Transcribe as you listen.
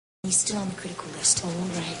he's still on the critical list. Oh, all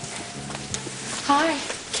right. Hi,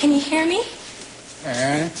 can you hear me?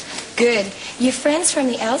 Good. Your friends from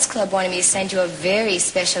the Elks Club wanted me to send you a very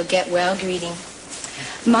special get-well greeting.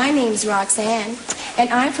 My name's Roxanne, and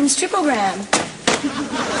I'm from Stripogram.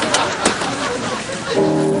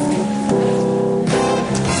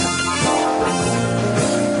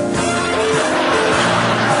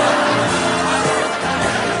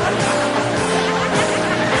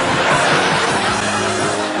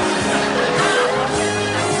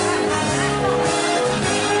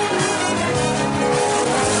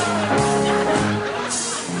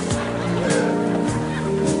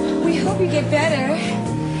 You get better,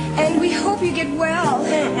 and we hope you get well.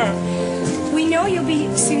 We know you'll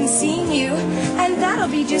be soon seeing you, and that'll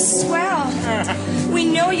be just swell. We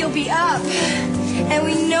know you'll be up, and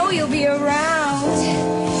we know you'll be around.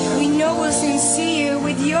 We know we'll soon see you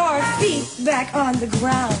with your feet back on the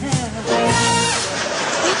ground.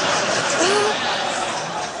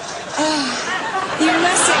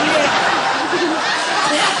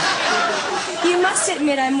 You must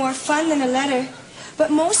admit I'm more fun than a letter. But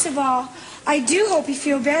most of all, I do hope you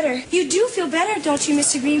feel better. You do feel better, don't you,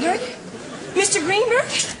 Mr. Greenberg? Mr. Greenberg?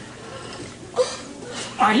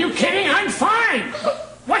 Are you kidding? I'm fine.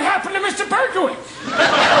 What happened to Mr.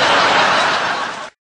 Berkowitz?